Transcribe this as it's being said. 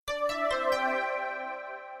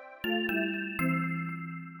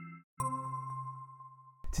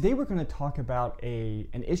Today we're going to talk about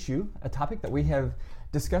an issue, a topic that we have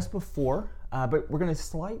discussed before, but we're going to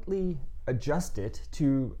slightly adjust it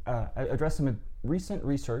to address some recent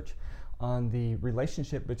research on the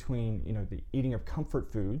relationship between, the eating of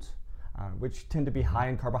comfort foods, which tend to be high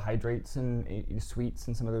in carbohydrates and sweets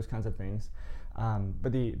and some of those kinds of things,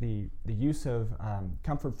 but the use of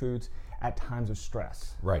comfort foods at times of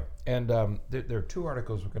stress. Right, and there are two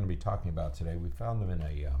articles we're going to be talking about today. We found them in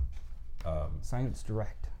a Science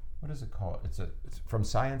Direct. What is it called? It's from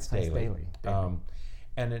Science Daily.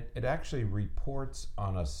 And it actually reports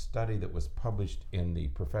on a study that was published in the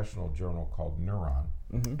professional journal called Neuron.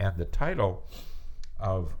 Mm-hmm. And the title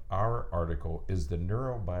of our article is The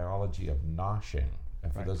Neurobiology of Noshing.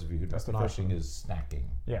 And for those of you who don't know, noshing is snacking.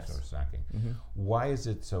 Yes. Sort of snacking. Mm-hmm. Why is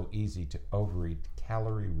it so easy to overeat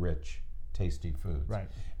calorie-rich, tasty foods? Right.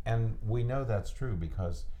 And we know that's true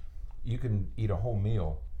because you can eat a whole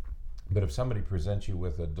meal, but if somebody presents you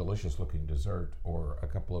with a delicious looking dessert or a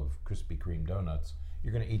couple of Krispy Kreme donuts,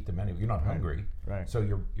 you're going to eat them anyway. You're not hungry. Right. So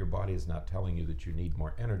your body is not telling you that you need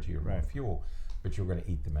more energy or more fuel, but you're going to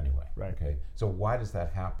eat them anyway. Right. Okay. So why does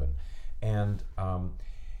that happen? And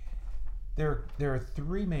there are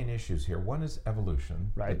three main issues here. One is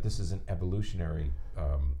evolution. Right. That this is an evolutionary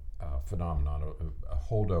phenomenon, a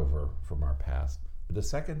holdover from our past. The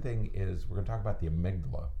second thing is we're going to talk about the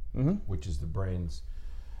amygdala, mm-hmm. which is the brain's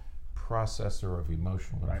processor of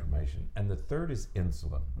emotional information. And the third is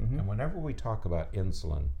insulin. Mm-hmm. And whenever we talk about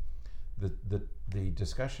insulin, the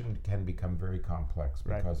discussion can become very complex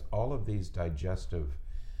because all of these digestive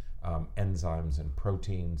enzymes and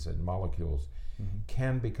proteins and molecules mm-hmm.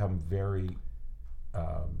 can become very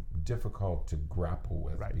difficult to grapple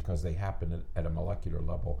with because they happen at a molecular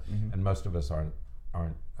level, mm-hmm. and most of us aren't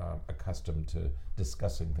accustomed to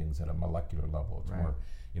discussing things at a molecular level. It's more,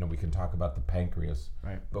 we can talk about the pancreas,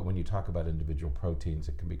 but when you talk about individual proteins,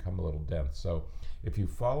 it can become a little dense. So if you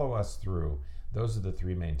follow us through, those are the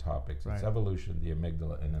three main topics. It's evolution, the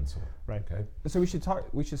amygdala, and insulin. Right. Okay. So we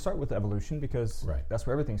should start with evolution because that's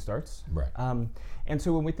where everything starts. Right. And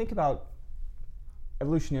so when we think about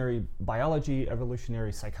evolutionary biology,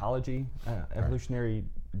 evolutionary psychology, evolutionary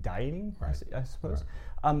dieting, I suppose,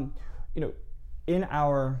 in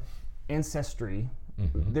our ancestry,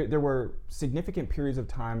 mm-hmm. there were significant periods of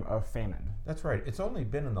time of famine. That's right. It's only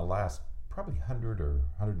been in the last probably 100 or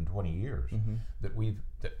 120 years mm-hmm.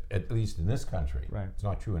 that at least in this country, it's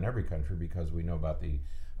not true in every country because we know about the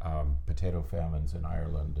potato famines in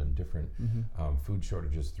Ireland and different mm-hmm. Food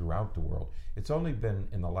shortages throughout the world. It's only been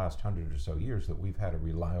in the last 100 or so years that we've had a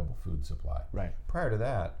reliable food supply. Right. Prior to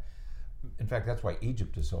that, in fact, that's why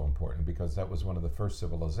Egypt is so important, because that was one of the first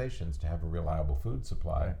civilizations to have a reliable food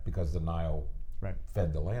supply because the Nile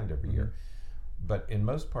fed the land every mm-hmm. year. But in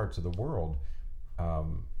most parts of the world,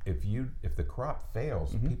 if the crop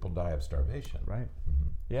fails, mm-hmm. people die of starvation. Right. Mm-hmm.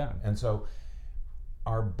 Yeah. And so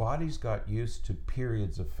our bodies got used to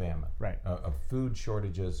periods of famine, of food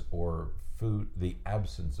shortages or the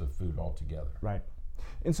absence of food altogether. Right.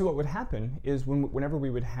 And so what would happen is whenever we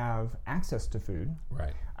would have access to food,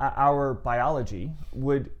 our biology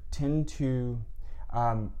would tend to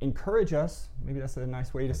encourage us, maybe that's a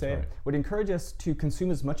nice way to say it, would encourage us to consume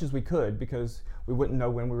as much as we could because we wouldn't know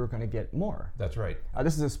when we were going to get more. That's right.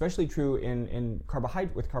 This is especially true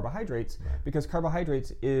with carbohydrates because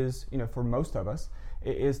carbohydrates is, for most of us,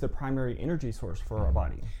 is the primary energy source for our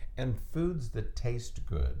body. And foods that taste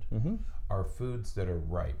good mm-hmm. are foods that are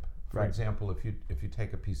ripe. For example, if you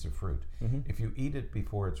take a piece of fruit, mm-hmm. if you eat it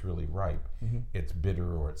before it's really ripe, mm-hmm. it's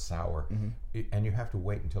bitter or it's sour, mm-hmm. And you have to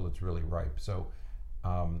wait until it's really ripe. So,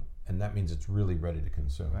 and that means it's really ready to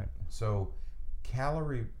consume. Right. So,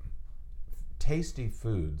 tasty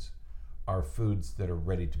foods are foods that are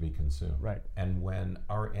ready to be consumed. Right. And when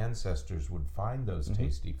our ancestors would find those mm-hmm.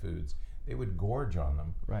 tasty foods, they would gorge on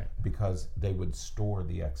them because they would store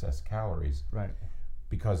the excess calories. Right.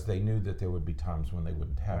 Because they knew that there would be times when they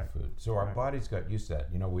wouldn't have food. So our bodies got used to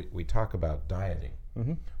that. We talk about dieting.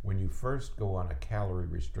 Mm-hmm. When you first go on a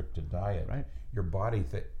calorie-restricted diet, your body,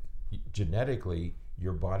 genetically,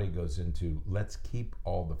 your body goes into, let's keep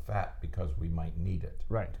all the fat because we might need it.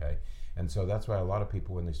 Right. Okay. And so that's why a lot of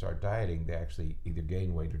people, when they start dieting, they actually either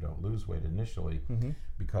gain weight or don't lose weight initially mm-hmm.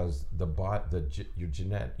 because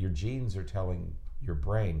your genes are telling your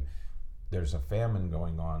brain, there's a famine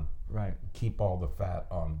going on. Right. Keep all the fat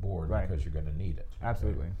on board because you're going to need it.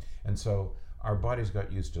 Absolutely. Okay? And so our bodies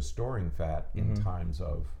got used to storing fat in mm-hmm. times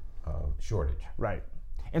of shortage. Right.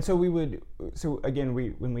 And so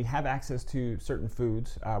when we have access to certain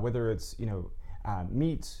foods, whether it's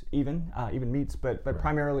meats, even meats, but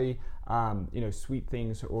primarily sweet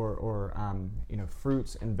things or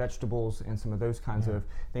fruits and vegetables and some of those kinds of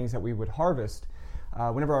things that we would harvest.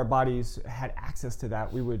 Whenever our bodies had access to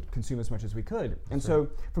that, we would consume as much as we could. And so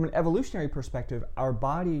from an evolutionary perspective, our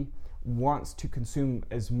body wants to consume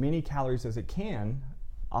as many calories as it can.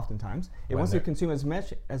 Oftentimes, it wants to consume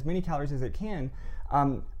as many calories as it can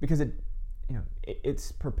because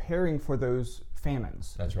it's preparing for those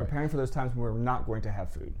famines. That's right. Preparing for those times when we're not going to have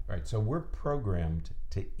food. Right. So we're programmed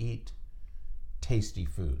to eat tasty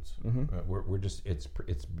foods. We're just it's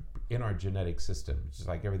in our genetic system. It's just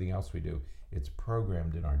like everything else we do. It's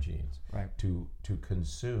programmed in our genes to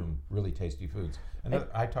consume really tasty foods. And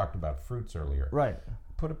I talked about fruits earlier. Right.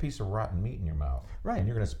 Put a piece of rotten meat in your mouth, and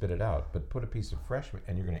you're going to spit it out. But put a piece of fresh meat,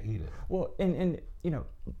 and you're going to eat it. Well, and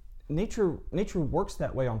nature works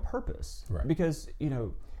that way on purpose, because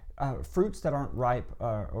fruits that aren't ripe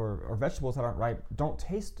or vegetables that aren't ripe don't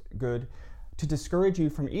taste good, to discourage you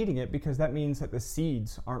from eating it, because that means that the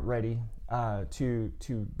seeds aren't ready to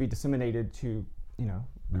be disseminated to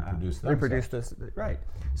reproduce this. Right.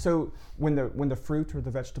 So when the fruit or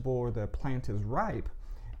the vegetable or the plant is ripe,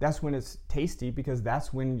 that's when it's tasty, because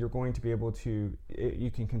that's when you're going to be able to, you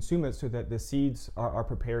can consume it so that the seeds are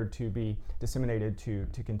prepared to be disseminated to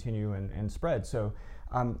continue and spread. So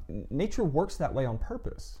nature works that way on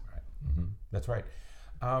purpose. Right. That's right.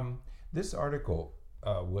 This article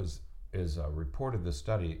is a report of this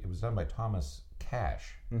study. It was done by Thomas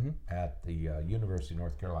Cash at the University of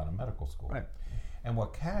North Carolina Medical School. Right. And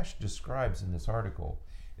what Cash describes in this article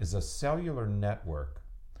is a cellular network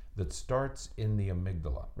that starts in the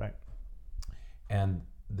amygdala. Right. And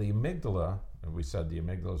the amygdala, we said the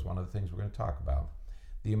amygdala is one of the things we're going to talk about.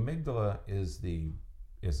 The amygdala is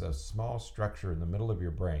a small structure in the middle of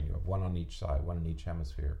your brain. You have one on each side, one in each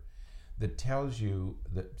hemisphere, that tells you,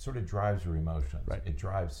 that sort of drives your emotions. Right. It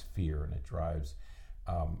drives fear, and it drives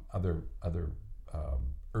other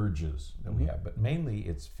urges that we have, but mainly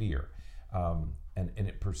it's fear. And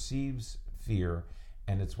it perceives fear,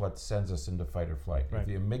 and it's what sends us into fight or flight. Right. If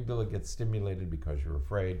the amygdala gets stimulated because you're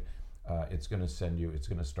afraid, it's going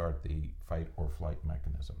to start the fight or flight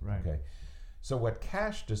mechanism. Right. Okay. So what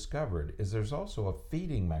Cash discovered is there's also a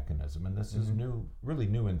feeding mechanism, and this is really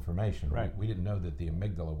new information. Right. We didn't know that the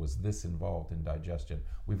amygdala was this involved in digestion.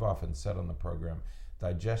 We've often said on the program,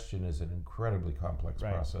 digestion is an incredibly complex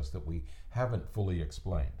process that we haven't fully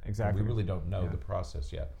explained. Exactly. We really don't know the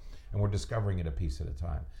process yet, and we're discovering it a piece at a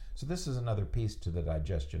time. So this is another piece to the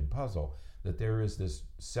digestion puzzle, that there is this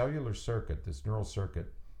cellular circuit, this neural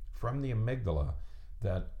circuit from the amygdala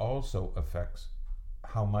that also affects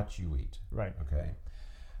how much you eat. Right. Okay.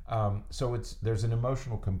 So there's an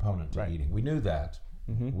emotional component to eating. We knew that.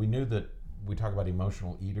 We knew that. We talk about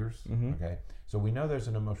emotional eaters. Okay. So we know there's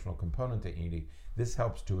an emotional component to eating. This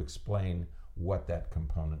helps to explain what that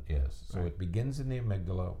component is. So it begins in the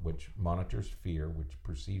amygdala, which monitors fear, which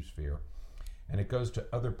perceives fear, and it goes to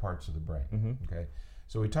other parts of the brain. Okay.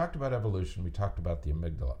 So we talked about evolution. We talked about the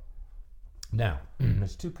amygdala. Now,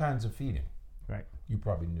 there's two kinds of feeding. Right. You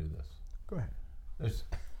probably knew this. Go ahead.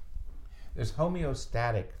 There's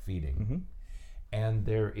homeostatic feeding, and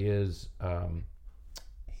there is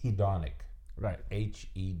hedonic. Right.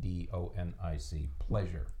 Hedonic,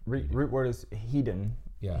 pleasure. Root word is hedon.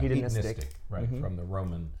 Yeah, hedonistic. Right, from the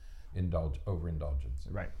Roman overindulgence.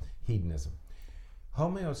 Right. Hedonism.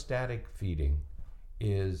 Homeostatic feeding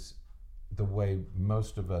is the way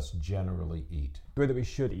most of us generally eat. The way that we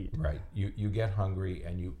should eat. Right. You get hungry,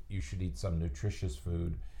 and you should eat some nutritious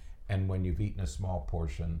food, and when you've eaten a small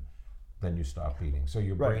portion, then you stop eating. So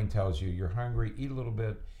your brain tells you you're hungry, eat a little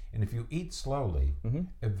bit, and if you eat slowly,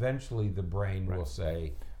 eventually the brain will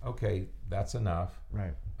say, okay, that's enough.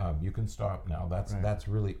 Right. You can stop now. That's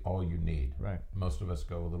really all you need. Right. Most of us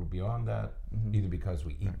go a little beyond that, either because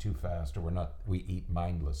we eat too fast, or we eat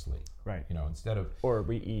mindlessly. Right. Instead of... Or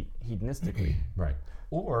we eat hedonistically. Right.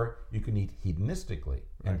 Or you can eat hedonistically.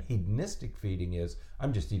 And hedonistic feeding is,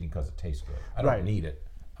 I'm just eating because it tastes good. I don't need it.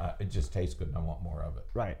 It just tastes good and I want more of it.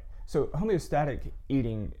 Right. So homeostatic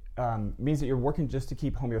eating means that you're working just to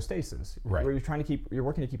keep homeostasis. Right. Where you're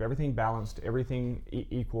working to keep everything balanced, everything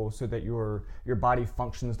equal, so that your body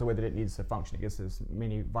functions the way that it needs to function. It gets as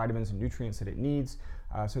many vitamins and nutrients that it needs,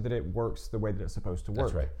 so that it works the way that it's supposed to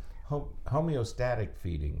work. That's right. Homeostatic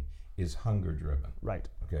feeding is hunger driven. Right.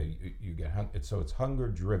 Okay. You get so it's hunger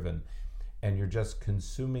driven, and you're just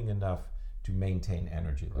consuming enough to maintain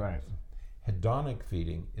energy levels. Right. Hedonic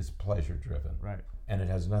feeding is pleasure driven. Right. And it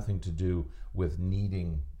has nothing to do with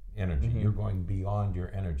needing energy. You're going beyond your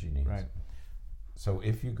energy needs. Right. So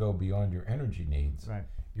if you go beyond your energy needs, Right.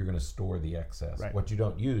 you're going to store the excess. Right. What you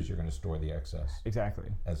don't use, you're going to store the excess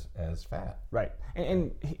Exactly. as fat. Right.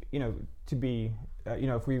 And to be,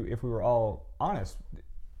 if we were all honest,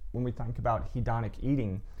 when we think about hedonic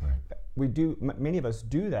eating, Right. we do. Many of us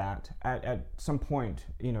do that at some point.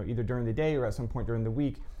 Either during the day or at some point during the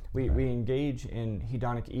week. We engage in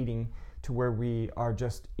hedonic eating to where we are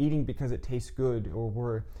just eating because it tastes good,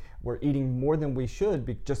 or we're eating more than we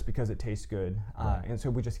should just because it tastes good, and so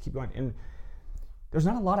we just keep going. And there's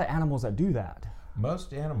not a lot of animals that do that.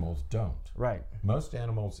 Most animals don't. Right. Most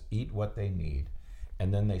animals eat what they need,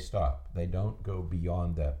 and then they stop. They don't go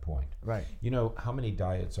beyond that point. Right. You know, how many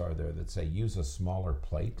diets are there that say use a smaller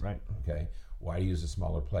plate? Right. Okay. Why do you use a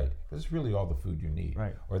smaller plate? Because it's really all the food you need.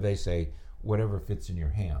 Right. Or they say whatever fits in your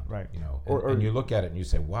hand. Right. And you look at it and you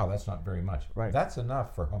say, wow, that's not very much. Right. That's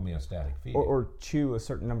enough for homeostatic feeding. Or chew a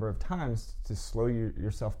certain number of times to slow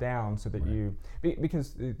yourself down, so that you,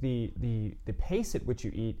 because the pace at which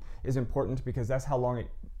you eat is important, because that's how long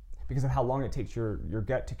it takes your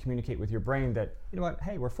gut to communicate with your brain that, you know what,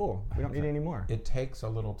 hey, we're full, we don't need any more. It takes a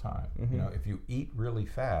little time. If you eat really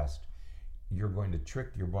fast, you're going to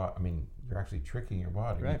trick your body. I mean, you're actually tricking your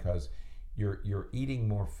body, because you're eating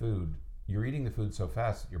more food. You're eating the food so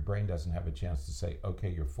fast that your brain doesn't have a chance to say, okay,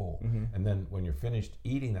 you're full. And then when you're finished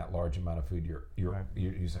eating that large amount of food,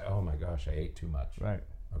 you say, oh my gosh, I ate too much. Right.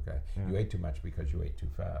 Okay. Yeah. You ate too much because you ate too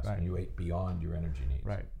fast, Right. and you ate beyond your energy needs.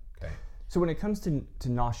 Right. Okay. So when it comes to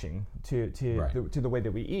noshing, to the way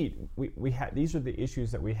that we eat, we have, these are the issues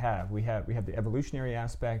that we have. We have the evolutionary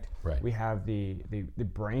aspect. Right. We have the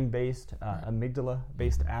brain-based,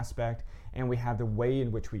 amygdala-based aspect, and we have the way in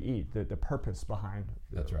which we eat, the purpose behind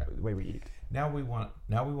That's right. the way we eat. Now we want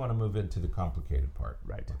to move into the complicated part.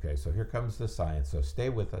 Right. Okay. So here comes the science. So stay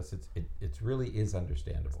with us. It really is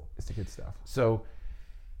understandable. It's the good stuff. So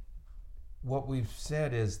what we've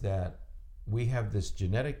said is that we have this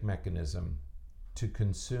genetic mechanism to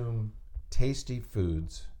consume tasty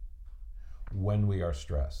foods when we are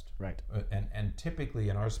stressed. Right. And typically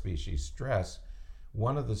in our species, stress,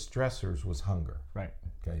 one of the stressors was hunger. Right.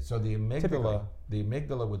 Okay. So the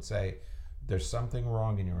amygdala would say, there's something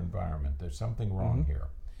wrong in your environment. There's something wrong here.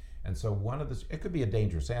 And so it could be a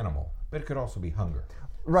dangerous animal, but it could also be hunger.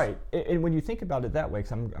 Right. And when you think about it that way,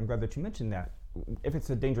 because I'm glad that you mentioned that, if it's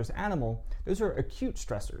a dangerous animal, those are acute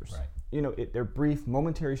stressors. Right. They're brief,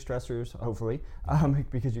 momentary stressors, hopefully,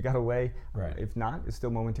 because you got away. Right. If not, it's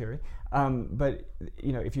still momentary. But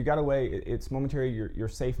if you got away, it's momentary. You're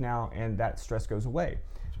safe now, and that stress goes away.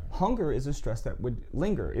 Right. Hunger is a stress that would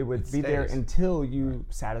linger. It would be there until you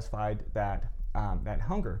satisfied that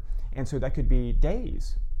hunger, and so that could be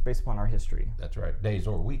days, based upon our history. That's right. Days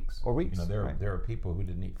or weeks. Or weeks. There are people who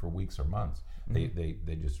didn't eat for weeks or months.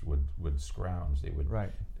 They just would scrounge. They would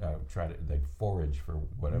they'd forage for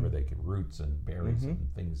whatever they could, roots and berries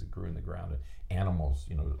and things that grew in the ground, and animals,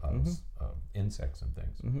 insects and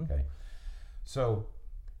things. Okay. So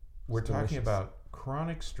we're talking about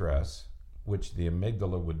chronic stress, which the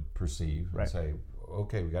amygdala would perceive and say,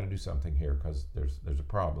 okay, we got to do something here because there's a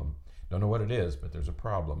problem. Don't know what it is, but there's a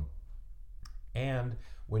problem. And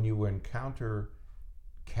when you encounter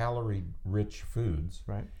calorie-rich foods,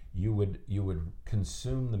 you would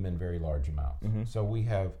consume them in very large amounts. So we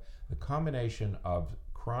have the combination of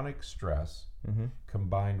chronic stress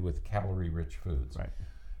combined with calorie-rich foods. Right.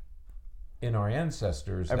 In our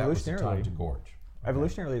ancestors, that was the time to gorge.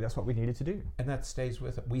 Evolutionarily, that's what we needed to do. And that stays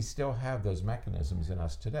with it. We still have those mechanisms in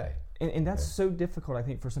us today. And that's so difficult, I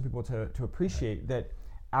think, for some people to appreciate that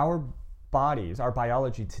our bodies, our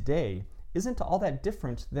biology today, isn't all that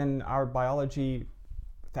different than our biology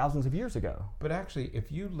thousands of years ago. But actually, if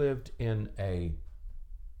you lived in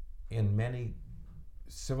many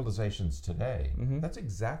civilizations today, that's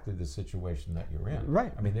exactly the situation that you're in.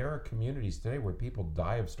 Right. I mean, there are communities today where people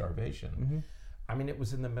die of starvation. I mean, it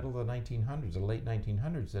was in the middle of the 1900s, the late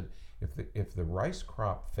 1900s, that if the rice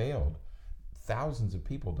crop failed, thousands of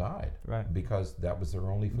people died because that was their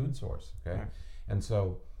only food source. Okay, and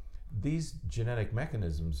so these genetic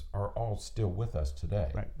mechanisms are all still with us today.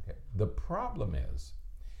 Right. Okay. The problem is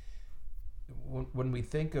when we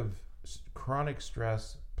think of chronic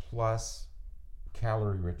stress plus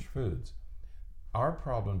calorie-rich foods, our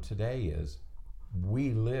problem today is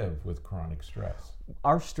we live with chronic stress.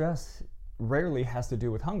 Our stress rarely has to do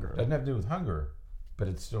with hunger. It doesn't have to do with hunger, but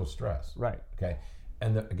it's still stress. Right. Okay.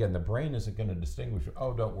 And again, the brain isn't going to distinguish,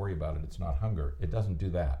 oh, don't worry about it, it's not hunger. It doesn't do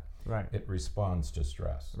that. Right. It responds to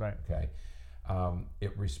stress. Right. Okay.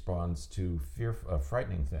 It responds to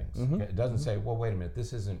frightening things. Okay? It doesn't say, well, wait a minute,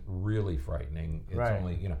 this isn't really frightening. It's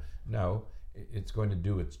only, no, it's going to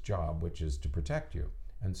do its job, which is to protect you.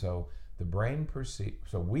 And so The brain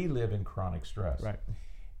so we live in chronic stress. Right.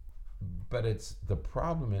 But the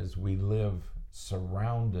problem is we live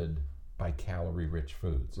surrounded by calorie-rich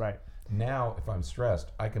foods. Right. Now, if I'm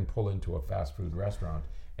stressed, I can pull into a fast food restaurant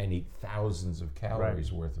and eat thousands of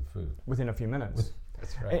calories worth of food. Within a few minutes.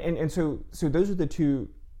 That's right. And so those are the two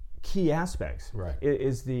key aspects. Right.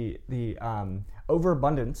 Is the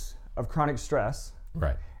overabundance of chronic stress.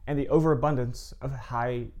 Right. And the overabundance of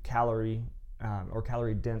high calorie or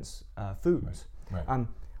calorie dense foods. Right.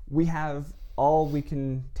 We have all we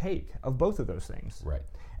can take of both of those things. Right.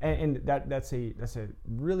 And that's a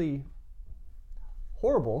really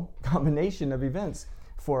horrible combination of events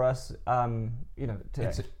for us,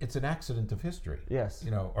 today. It's an accident of history. Yes.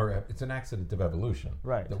 Or it's an accident of evolution.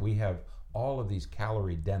 Right. That we have all of these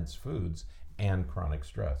calorie-dense foods and chronic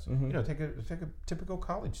stress. Mm-hmm. Take a typical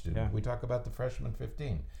college student. Yeah. We talk about the freshman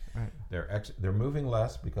 15. Right. They're moving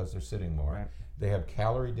less because they're sitting more. Right. They have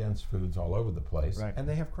calorie-dense foods all over the place, Right. and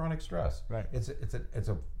they have chronic stress. Right. It's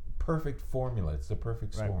a perfect formula. It's the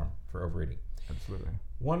perfect storm for overeating. Absolutely.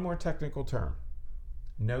 One more technical term: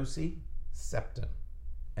 nociceptin.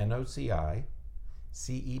 NOCI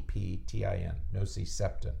CEPTIN.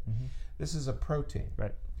 Nociceptin. Mm-hmm. This is a protein.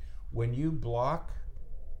 Right. When you block,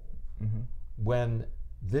 when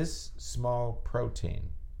this small protein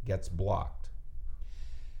gets blocked,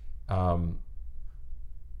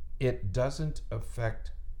 it doesn't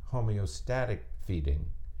affect homeostatic feeding,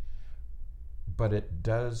 but it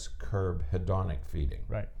does curb hedonic feeding.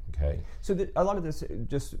 Right. Okay. So a lot of this,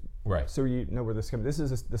 just right. so you know where this comes. This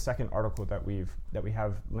is the second article that we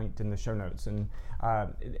have linked in the show notes, and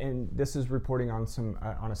this is reporting on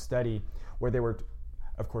on a study where they were.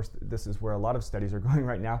 Of course, this is where a lot of studies are going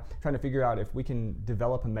right now, trying to figure out if we can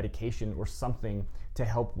develop a medication or something to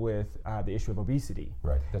help with the issue of obesity.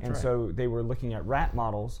 Right. That's and right. so they were looking at rat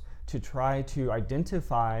models to try to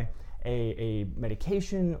identify a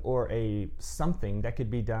medication or something that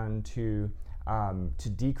could be done to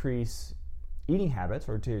decrease eating habits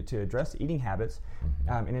or to address eating habits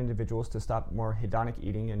in individuals to stop more hedonic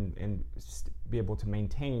eating and be able to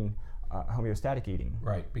maintain homeostatic eating.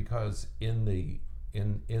 Right, because in the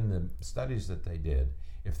studies that they did,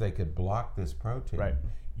 if they could block this protein,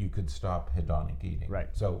 you could stop hedonic eating. Right.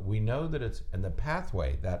 So we know that and the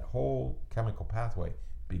pathway, that whole chemical pathway,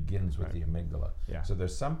 begins with the amygdala. Yeah. So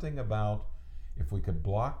there's something about if we could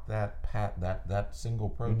block that single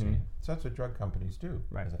protein. So that's what drug companies do.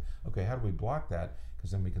 Right. They say, okay, how do we block that?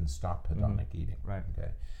 Because then we can stop hedonic eating. Right.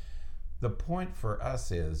 Okay. The point for us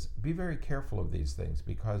is be very careful of these things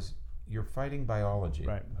because you're fighting biology.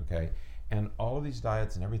 Right. Okay. And all of these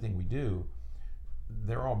diets and everything we do,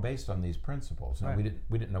 they're all based on these principles. And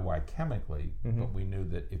we didn't know why chemically, but we knew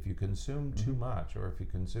that if you consume too much, or if you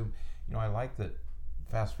consume, I like that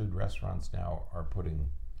fast food restaurants now are putting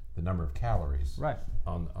the number of calories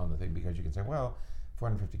on the thing, because you can say, well,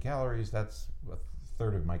 450 calories, that's a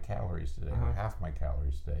third of my calories today, or half my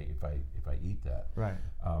calories today if I eat that. Right.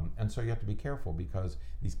 And so you have to be careful because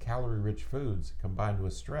these calorie-rich foods combined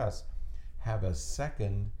with stress have a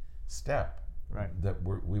second step that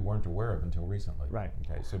we weren't aware of until recently. Right.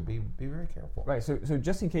 Okay. So be very careful. Right. So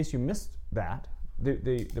just in case you missed that,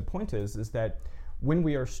 the point is that when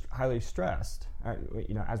we are highly stressed,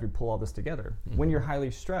 as we pull all this together, when you're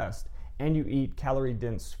highly stressed and you eat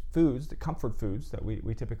calorie-dense foods, the comfort foods that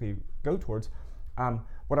we typically go towards,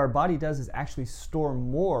 what our body does is actually store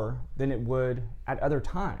more than it would at other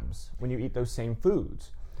times when you eat those same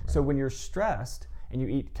foods. Right. So when you're stressed and you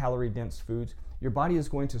eat calorie-dense foods, your body is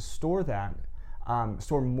going to store that,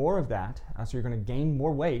 store more of that, so you're going to gain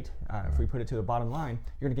more weight. If we put it to the bottom line,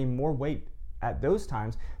 you're going to gain more weight at those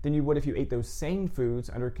times than you would if you ate those same foods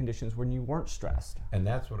under conditions when you weren't stressed. And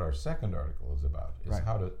that's what our second article is about, is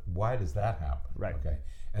why does that happen? Right. Okay.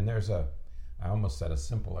 And there's I almost said a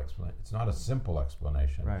simple explanation. It's not a simple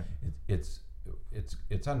explanation. Right. It's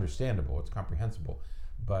understandable, it's comprehensible,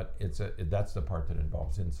 but that's the part that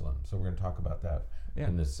involves insulin. So we're going to talk about that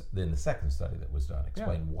in the second study that was done,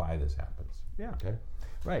 explain why this happens. Yeah. Okay.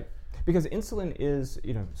 Right. Because insulin is,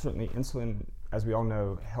 certainly insulin, as we all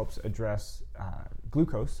know, helps address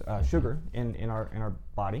glucose, sugar in our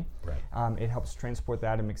body. Right. It helps transport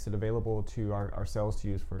that and makes it available to our cells to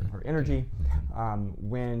use for energy.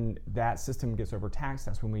 When that system gets overtaxed,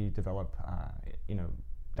 that's when we develop,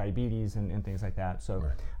 diabetes and things like that. So,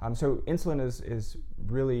 so insulin is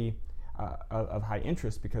really of high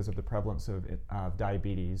interest because of the prevalence of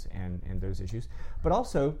diabetes and those issues. But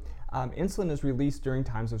also, insulin is released during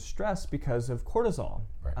times of stress because of cortisol.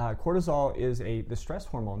 Right. Cortisol is the stress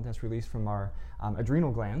hormone that's released from our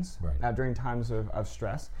adrenal glands during times of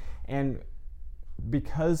stress. And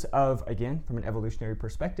because of, again, from an evolutionary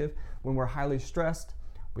perspective, when we're highly stressed,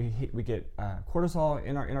 we get cortisol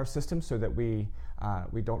in our system, so that we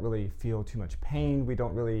don't really feel too much pain. We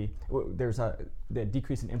don't really, there's the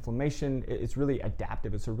decrease in inflammation. It's really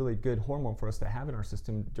adaptive. It's a really good hormone for us to have in our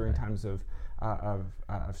system during times of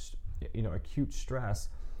acute stress,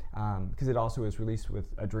 because it also is released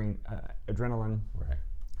with adrenaline,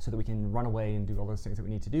 so that we can run away and do all those things that we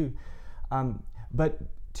need to do. But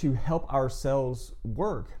to help our cells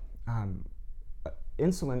work,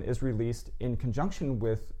 insulin is released in conjunction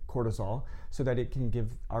with cortisol, so that it can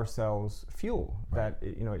give our cells fuel. That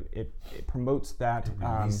it promotes that. It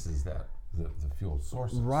releases the fuel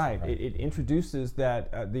sources. Right. It introduces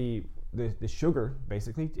that the sugar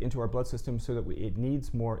basically into our blood system, so that it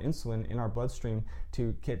needs more insulin in our bloodstream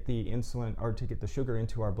to get the insulin, or to get the sugar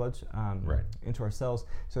into our blood, into our cells,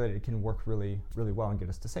 so that it can work really, really well and get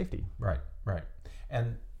us to safety. Right.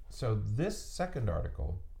 And so this second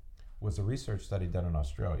article was a research study done in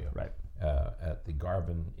Australia, at the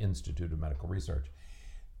Garvan Institute of Medical Research.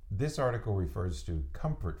 This article refers to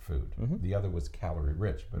comfort food. The other was calorie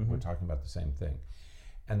rich, but we're talking about the same thing.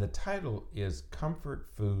 And the title is Comfort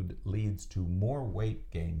Food Leads to More Weight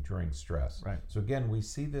Gain During Stress. Right. So again, we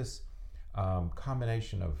see this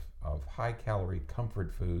combination of high calorie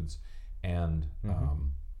comfort foods and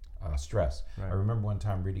stress. Right. I remember one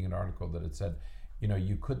time reading an article that it said,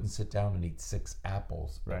 you couldn't sit down and eat 6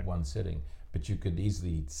 apples at one sitting, but you could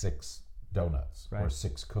easily eat 6 donuts or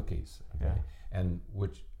 6 cookies. Okay, and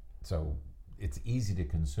so it's easy to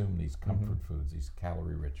consume these comfort foods, these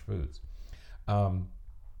calorie-rich foods.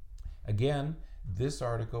 Again, this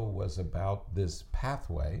article was about this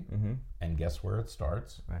pathway, and guess where it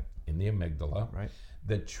starts? In the amygdala.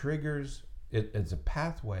 That triggers. It's a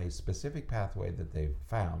pathway, specific pathway that they've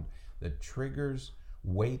found that triggers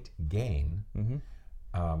weight gain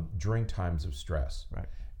during times of stress.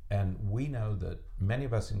 And we know that many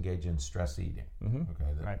of us engage in stress eating.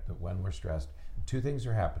 That when we're stressed, 2 things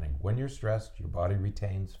are happening. When you're stressed, your body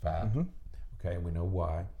retains fat. Okay, we know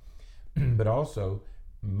why. But also,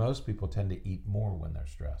 most people tend to eat more when they're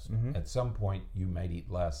stressed. At some point, you might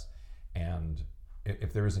eat less, and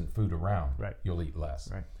if there isn't food around, you'll eat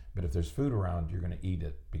less. But if there's food around, you're going to eat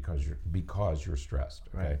it because you're stressed.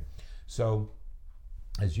 Okay, so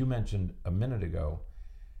as you mentioned a minute ago,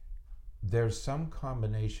 there's some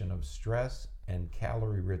combination of stress and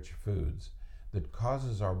calorie-rich foods that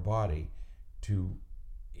causes our body to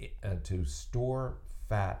store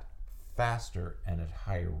fat faster and at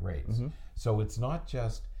higher rates. So it's not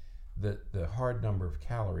just the hard number of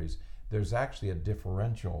calories. There's actually a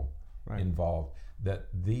differential involved, that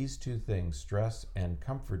these 2 things, stress and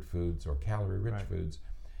comfort foods or calorie-rich foods,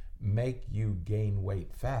 make you gain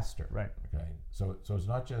weight faster. Okay. So it's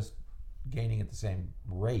not just gaining at the same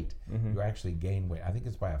rate. You actually gain weight. I think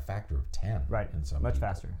it's by a factor of 10. In some much people.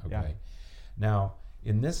 faster. Okay. Now,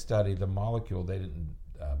 in this study, the molecule, they didn't.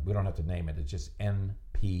 We don't have to name it. It's just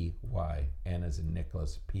NPY. N as in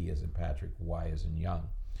Nicholas, P as in Patrick, Y as in Young.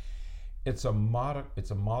 It's a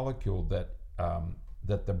molecule that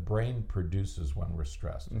the brain produces when we're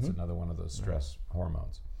stressed. It's another one of those stress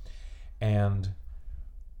hormones. And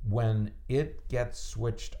when it gets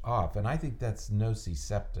switched off, and I think that's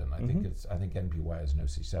nociceptin. I think NPY is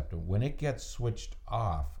nociceptin. When it gets switched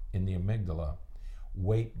off in the amygdala,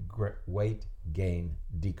 weight gain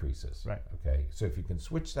decreases. Okay. So if you can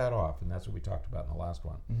switch that off, and that's what we talked about in the last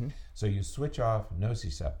one. So you switch off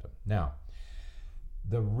nociceptin. Now,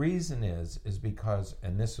 the reason is because,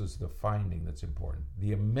 and this was the finding that's important,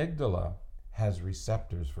 the amygdala has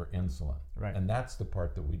receptors for insulin. And that's the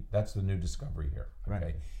part that's the new discovery here,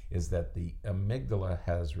 okay, is that the amygdala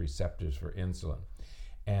has receptors for insulin.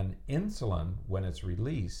 And insulin, when it's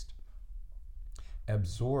released,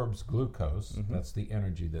 absorbs glucose, that's the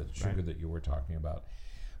energy, the sugar that you were talking about,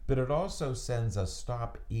 but it also sends a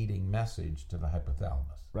stop eating message to the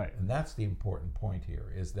hypothalamus. And that's the important point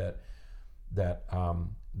here, is that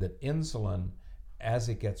insulin, as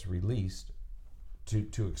it gets released,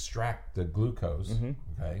 to extract the glucose,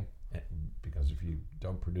 okay, because if you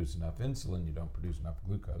don't produce enough insulin, you don't produce enough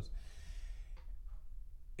glucose.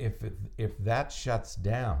 If that shuts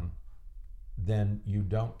down, then you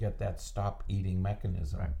don't get that stop eating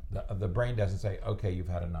mechanism. The brain doesn't say, okay, you've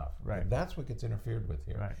had enough. That's what gets interfered with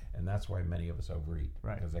here, and that's why many of us overeat,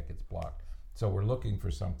 because that gets blocked. So we're looking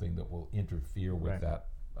for something that will interfere with that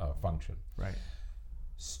function.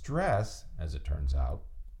 Stress, as it turns out,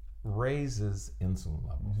 raises insulin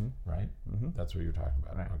levels, That's what you're talking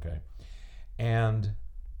about, okay? And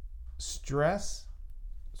stress,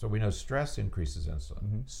 so we know stress increases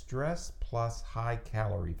insulin. Stress plus high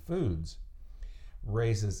calorie foods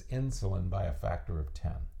raises insulin by a factor of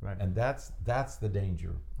 10. Right. And that's the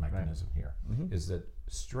danger mechanism here, is that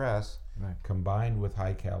stress combined with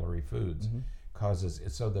high-calorie foods causes,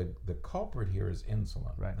 so the culprit here is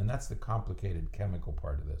insulin. Right. And that's the complicated chemical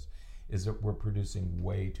part of this, is that we're producing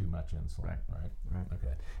way too much insulin. Right.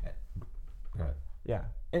 Okay. Go ahead. Yeah.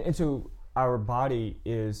 And so our body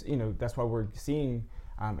is, that's why we're seeing,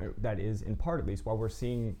 that is in part at least, why we're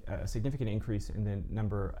seeing a significant increase in the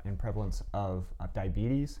number and prevalence of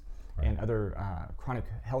diabetes and other chronic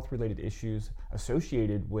health-related issues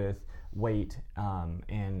associated with weight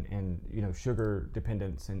and sugar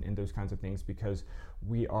dependence and those kinds of things, because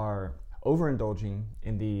we are overindulging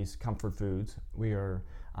in these comfort foods. We are,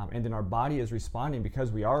 and then our body is responding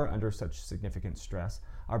because we are under such significant stress.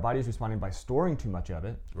 Our body is responding by storing too much of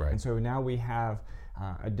it, and so now we have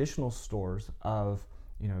additional stores of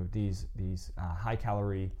these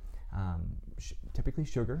high-calorie, typically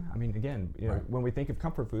sugar. I mean, again, when we think of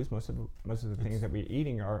comfort foods, most of the things that we're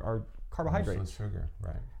eating are carbohydrates. Mostly sugar,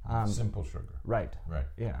 right? Simple sugar. Right. Right.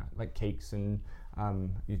 Yeah, like cakes and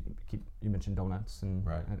you mentioned donuts and,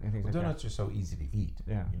 and things like that. Donuts are so easy to eat.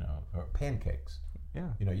 Yeah. Or pancakes. Yeah.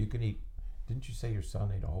 You can eat. Didn't you say your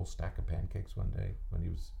son ate a whole stack of pancakes one day when he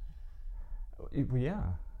was? Well, yeah.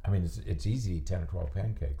 I mean, it's easy to eat 10 or 12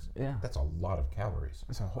 pancakes. Yeah. That's a lot of calories.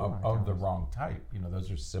 It's a whole lot of of the calories. wrong type.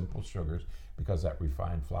 Those are simple sugars, because that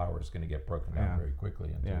refined flour is going to get broken down very quickly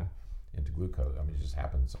into glucose. I mean, it just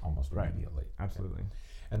happens almost immediately. Absolutely.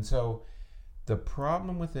 And so the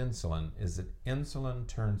problem with insulin is that insulin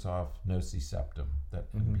turns off nociceptum,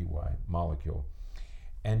 that NPY molecule,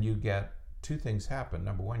 and you get two things happen.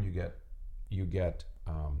 Number one, you get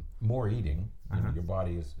more eating. Your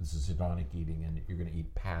body this is hedonic eating, and you're going to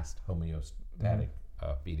eat past homeostatic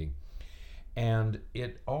feeding. And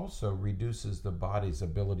it also reduces the body's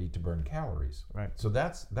ability to burn calories. Right. So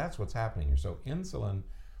that's what's happening here. So insulin,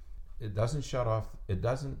 it doesn't shut off, it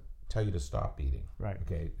doesn't tell you to stop eating. Right.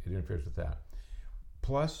 Okay, it interferes with that.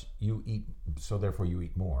 Plus you eat, so therefore you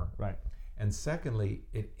eat more. Right. And secondly,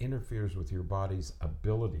 it interferes with your body's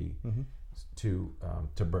ability to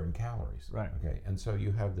burn calories. Right. Okay. And so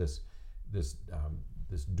you have this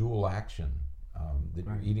dual action, that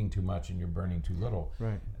you're eating too much and you're burning too little.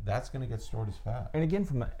 Right. That's going to get stored as fat. And again,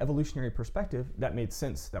 from an evolutionary perspective, that made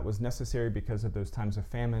sense. That was necessary because of those times of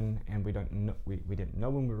famine, and we didn't know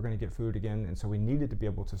when we were going to get food again, and so we needed to be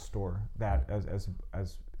able to store that as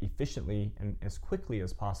efficiently and as quickly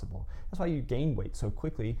as possible. That's why you gain weight so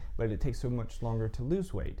quickly, but it takes so much longer to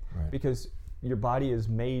lose weight, because your body is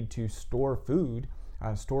made to store food,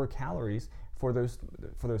 store calories for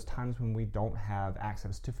those times when we don't have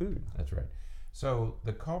access to food. That's right. So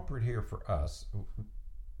the culprit here for us,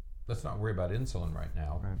 let's not worry about insulin right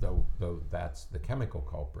now, though that's the chemical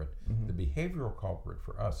culprit. The behavioral culprit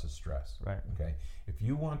for us is stress. Right. Okay. If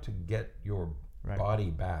you want to get your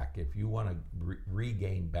body back, if you want to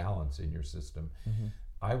regain balance in your system,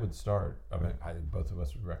 I would start. I mean, both of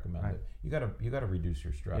us would recommend it. You got to reduce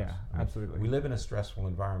your stress. Yeah, absolutely. We live in a stressful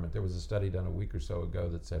environment. There was a study done a week or so ago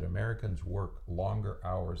that said Americans work longer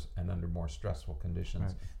hours and under more stressful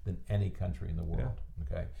conditions than any country in the world.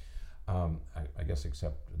 Okay, I guess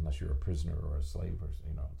except unless you're a prisoner or a slave, or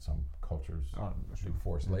some cultures do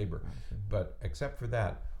forced labor. But except for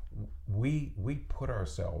that, we put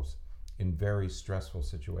ourselves in very stressful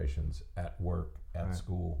situations at work, at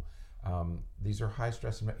school. These are high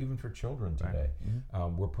stress, even for children today.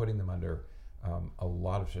 We're putting them under a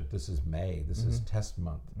lot of shit. This is May. This is test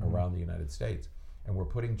month around the United States. And we're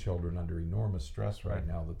putting children under enormous stress right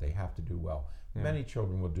now that they have to do well. Many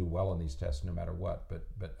children will do well in these tests no matter what,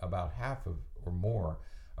 but about half or more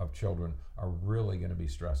of children are really going to be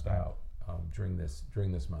stressed out during this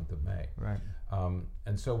month of May. Right.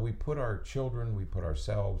 And so we put our children, we put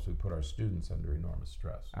ourselves, we put our students under enormous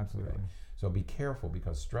stress. Absolutely. Okay? So be careful,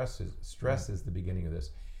 because stress is the beginning of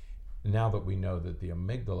this. Now that we know that the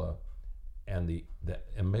amygdala and the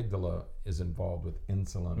amygdala is involved with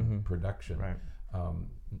insulin production. Right.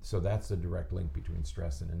 So that's the direct link between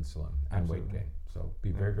stress and insulin and weight gain. So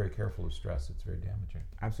be very, very careful of stress. It's very damaging.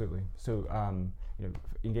 Absolutely. So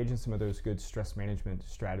engage in some of those good stress management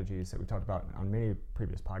strategies that we talked about on many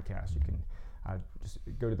previous podcasts. You can just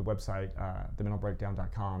go to the website,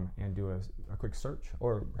 thementalbreakdown.com, and do a quick search,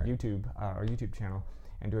 or YouTube, our YouTube channel,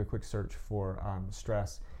 and do a quick search for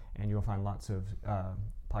stress, and you'll find lots of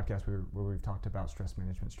podcasts where we've talked about stress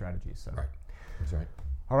management strategies. So. Right. That's right.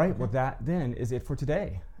 All right. Well, that then is it for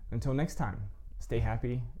today. Until next time, stay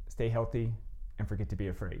happy, stay healthy, and forget to be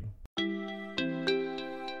afraid.